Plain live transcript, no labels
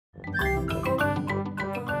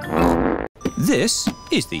This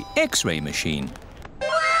is the X-ray machine.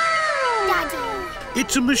 Daddy.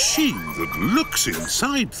 It's a machine that looks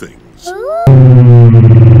inside things. Ooh.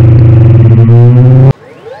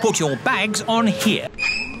 Put your bags on here.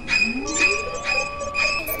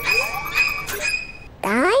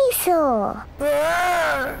 Dinosaur.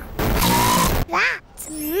 That's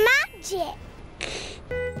magic.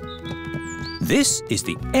 This is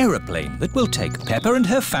the aeroplane that will take Peppa and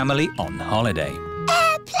her family on holiday.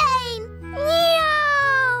 Airplane!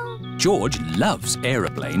 Meow! George loves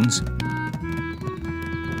aeroplanes.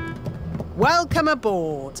 Welcome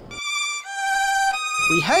aboard.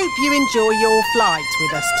 We hope you enjoy your flight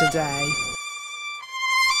with us today.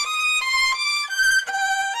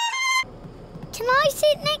 Can I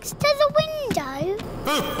sit next to the window?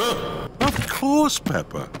 Of course,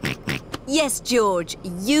 Peppa. Yes, George,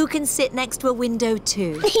 you can sit next to a window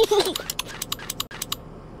too.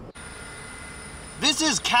 This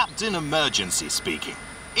is Captain Emergency speaking.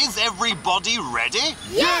 Is everybody ready?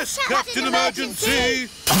 Yes, Captain Emergency!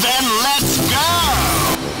 Then let's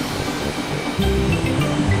go!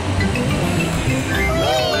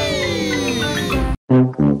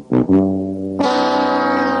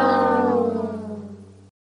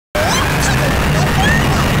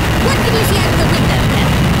 What can you see out of the window,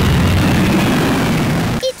 Peppa?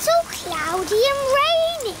 It's all cloudy and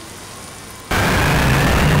rainy.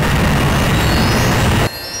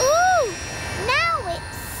 Ooh, now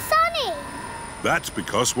it's sunny. That's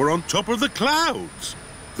because we're on top of the clouds.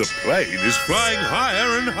 The plane is flying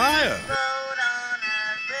higher and higher. Float on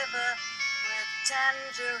a river with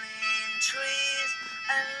tangerine trees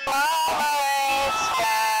and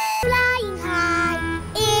Flying high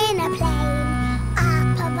in a plane,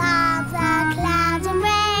 up above the clouds and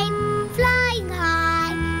rain. Flying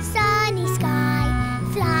high, sunny sky,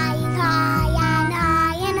 flying high and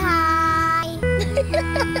high and high.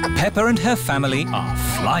 Peppa and her family are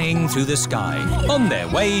flying through the sky on their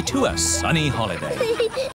way to a sunny holiday.